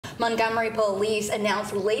Montgomery Police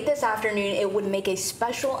announced late this afternoon it would make a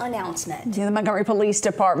special announcement. The Montgomery Police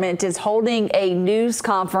Department is holding a news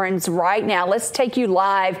conference right now. Let's take you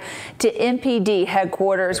live to MPD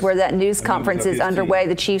headquarters where that news conference is underway.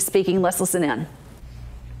 The chief speaking. Let's listen in. I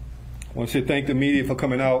want to say thank the media for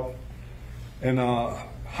coming out and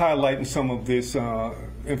highlighting some of this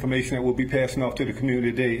information that we'll be passing off to the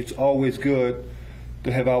community today. It's always good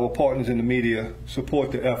to have our partners in the media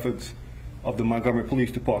support the efforts of the Montgomery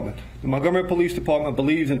Police Department. The Montgomery Police Department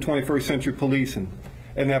believes in 21st century policing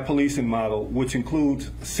and that policing model, which includes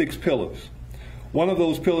 6 pillars. One of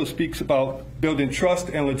those pillars speaks about building trust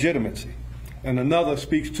and legitimacy, and another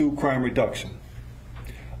speaks to crime reduction.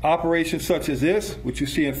 Operations such as this, which you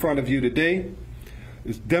see in front of you today,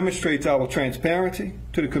 demonstrates our transparency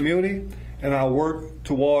to the community and our work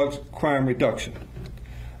towards crime reduction.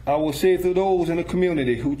 I will say to those in the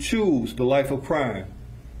community who choose the life of crime,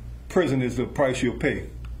 prison is the price you'll pay.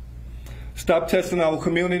 Stop testing our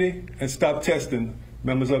community and stop testing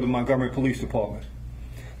members of the Montgomery Police Department.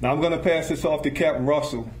 Now I'm going to pass this off to Captain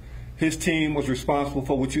Russell. His team was responsible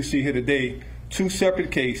for what you see here today, 2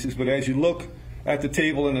 separate cases, but as you look at the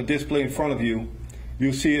table and the display in front of you,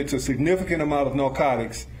 you'll see it's a significant amount of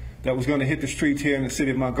narcotics that was going to hit the streets here in the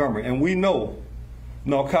city of Montgomery. And we know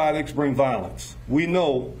narcotics bring violence. We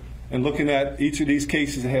know, and looking at each of these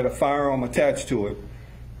cases that had a firearm attached to it,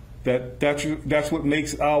 that's what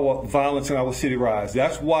makes our violence in our city rise.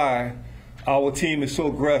 That's why our team is so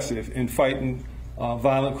aggressive in fighting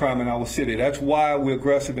violent crime in our city. That's why we're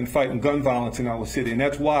aggressive in fighting gun violence in our city. And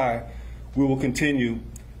that's why we will continue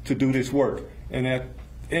to do this work. And at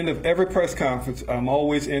the end of every press conference, I'm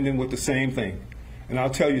always ending with the same thing. And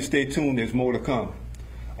I'll tell you, stay tuned, there's more to come.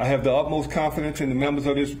 I have the utmost confidence in the members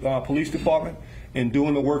of this police department in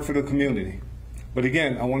doing the work for the community. But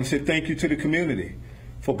again, I want to say thank you to the community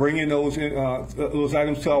for bringing those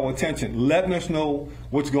items to our attention, letting us know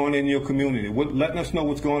what's going on in your community, letting us know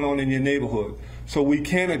what's going on in your neighborhood, so we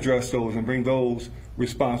can address those and bring those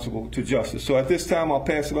responsible to justice. So at this time, I'll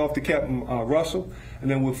pass it off to Captain Russell,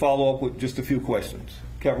 and then we'll follow up with just a few questions.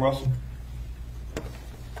 Captain Russell.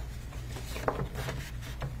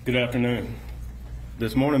 Good afternoon.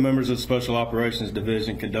 This morning, members of the Special Operations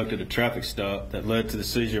Division conducted a traffic stop that led to the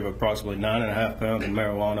seizure of approximately 9.5 pounds of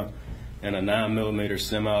marijuana and a 9mm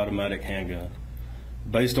semi-automatic handgun.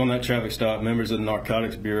 Based on that traffic stop, members of the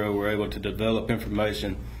Narcotics Bureau were able to develop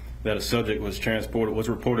information that a subject was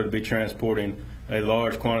reported to be transporting a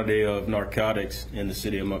large quantity of narcotics in the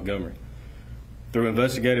city of Montgomery. Through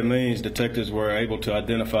investigative means, detectives were able to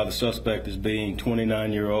identify the suspect as being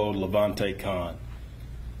 29-year-old Levante Khan.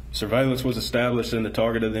 Surveillance was established and the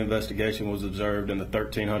target of the investigation was observed in the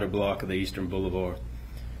 1300 block of the Eastern Boulevard.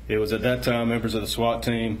 It was at that time members of the SWAT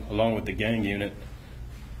team, along with the gang unit,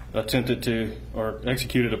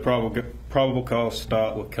 executed a probable cause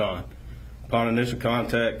stop with Khan. Upon initial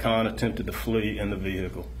contact, Khan attempted to flee in the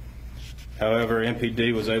vehicle. However,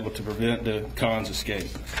 MPD was able to prevent Khan's escape.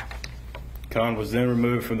 Khan was then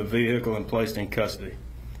removed from the vehicle and placed in custody.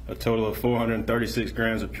 A total of 436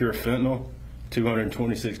 grams of pure fentanyl,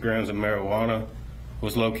 226 grams of marijuana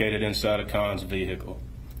was located inside of Khan's vehicle.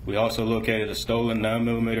 We also located a stolen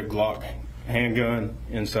 9mm Glock handgun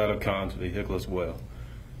inside of Khan's vehicle as well.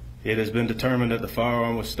 It has been determined that the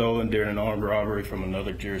firearm was stolen during an armed robbery from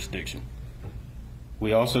another jurisdiction.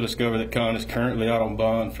 We also discovered that Khan is currently out on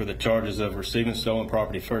bond for the charges of receiving stolen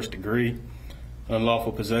property first degree,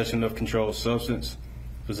 unlawful possession of controlled substance,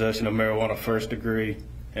 possession of marijuana first degree,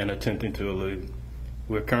 and attempting to elude.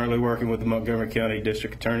 We're currently working with the Montgomery County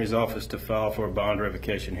District Attorney's Office to file for a bond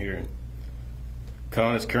revocation hearing.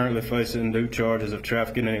 Khan is currently facing new charges of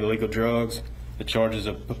trafficking and illegal drugs,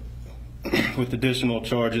 with additional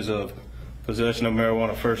charges of possession of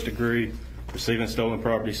marijuana first degree, receiving stolen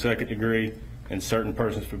property second degree, and certain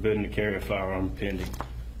persons forbidden to carry a firearm pending.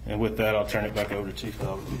 And with that, I'll turn it back over to Chief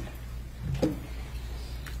Douglas.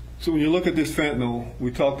 So when you look at this fentanyl, we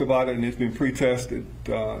talked about it and it's been pre-tested.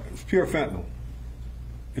 It's pure fentanyl.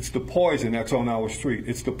 It's the poison that's on our street.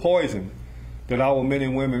 It's the poison that our men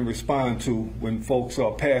and women respond to when folks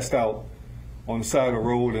are passed out on the side of the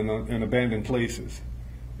road in abandoned places.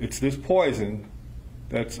 It's this poison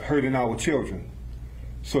that's hurting our children.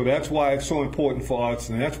 So that's why it's so important for us,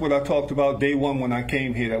 and that's what I talked about day one when I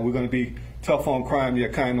came here, that we're going to be tough on crime,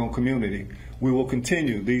 yet kind on community. We will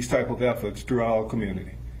continue these type of efforts throughout our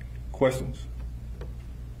community. Questions?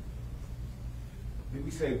 Did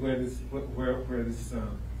we say where this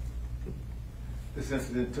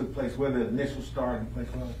incident took place, where the initial starting place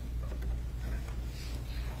was?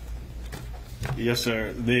 Yes,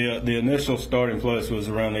 sir. The initial starting place was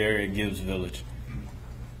around the area of Gibbs Village.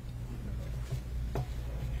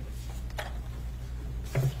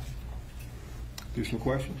 Additional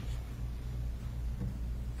questions?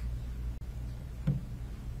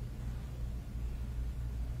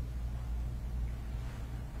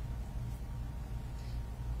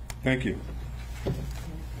 Thank you.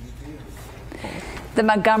 The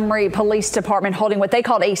Montgomery Police Department holding what they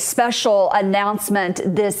called a special announcement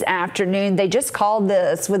this afternoon. They just called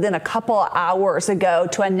this within a couple of hours ago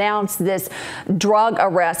to announce this drug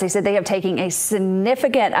arrest. They said they have taken a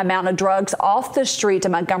significant amount of drugs off the street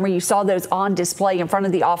in Montgomery. You saw those on display in front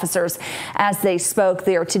of the officers as they spoke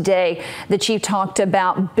there today. The chief talked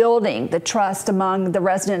about building the trust among the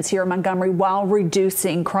residents here in Montgomery while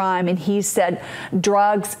reducing crime. And he said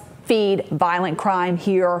drugs feed violent crime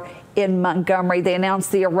here in Montgomery. They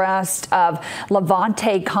announced the arrest of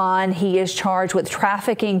Levante Khan. He is charged with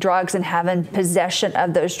trafficking drugs and having possession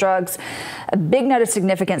of those drugs. A big note of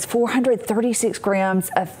significance, 436 grams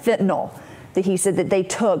of fentanyl that he said that they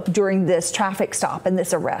took during this traffic stop and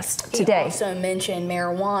this arrest today. He also mentioned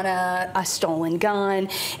marijuana, a stolen gun,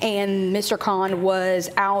 and Mr. Khan was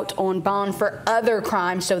out on bond for other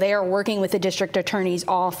crimes, so they are working with the district attorney's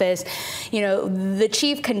office. You know, the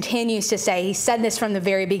chief continues to say, he said this from the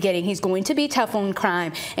very beginning, he's going to be tough on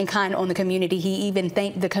crime and kind on the community. He even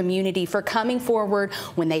thanked the community for coming forward.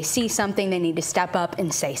 When they see something, they need to step up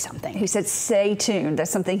and say something. He said, stay tuned.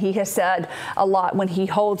 That's something he has said a lot when he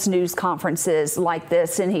holds news conferences like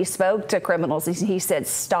this, and he spoke to criminals. He said,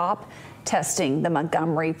 stop testing the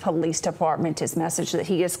Montgomery Police Department. His message that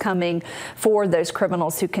he is coming for those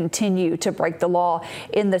criminals who continue to break the law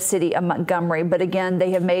in the city of Montgomery. But again,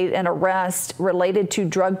 they have made an arrest related to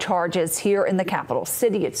drug charges here in the capital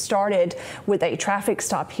city. It started with a traffic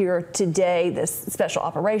stop here today. This special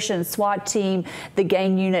operations SWAT team, the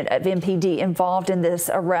gang unit of MPD involved in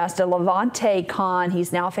this arrest. Levante Khan,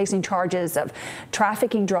 he's now facing charges of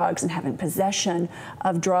trafficking drugs and having possession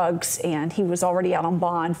of drugs, and he was already out on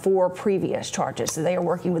bond for previous charges. So they are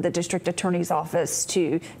working with the district attorney's office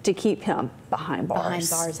to keep him behind bars. Behind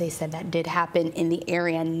bars. They said that did happen in the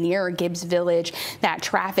area near Gibbs Village. That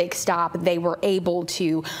traffic stop, they were able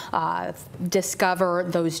to discover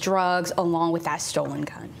those drugs along with that stolen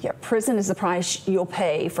gun. Yeah, prison is the price you'll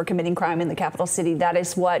pay for committing crime in the capital city. That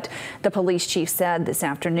is what the police chief said this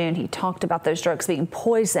afternoon. He talked about those drugs being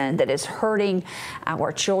poison that is hurting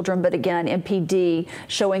our children. But again, MPD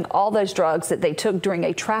showing all those drugs that they took during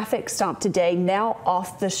a traffic stop today, now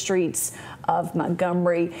off the streets of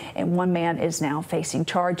Montgomery, and one man is now facing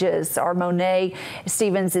charges. Our Monet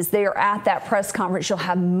Stevens is there at that press conference. She'll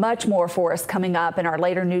have much more for us coming up in our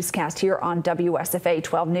later newscast here on WSFA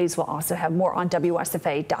 12 News. We'll also have more on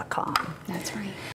WSFA.com. That's right.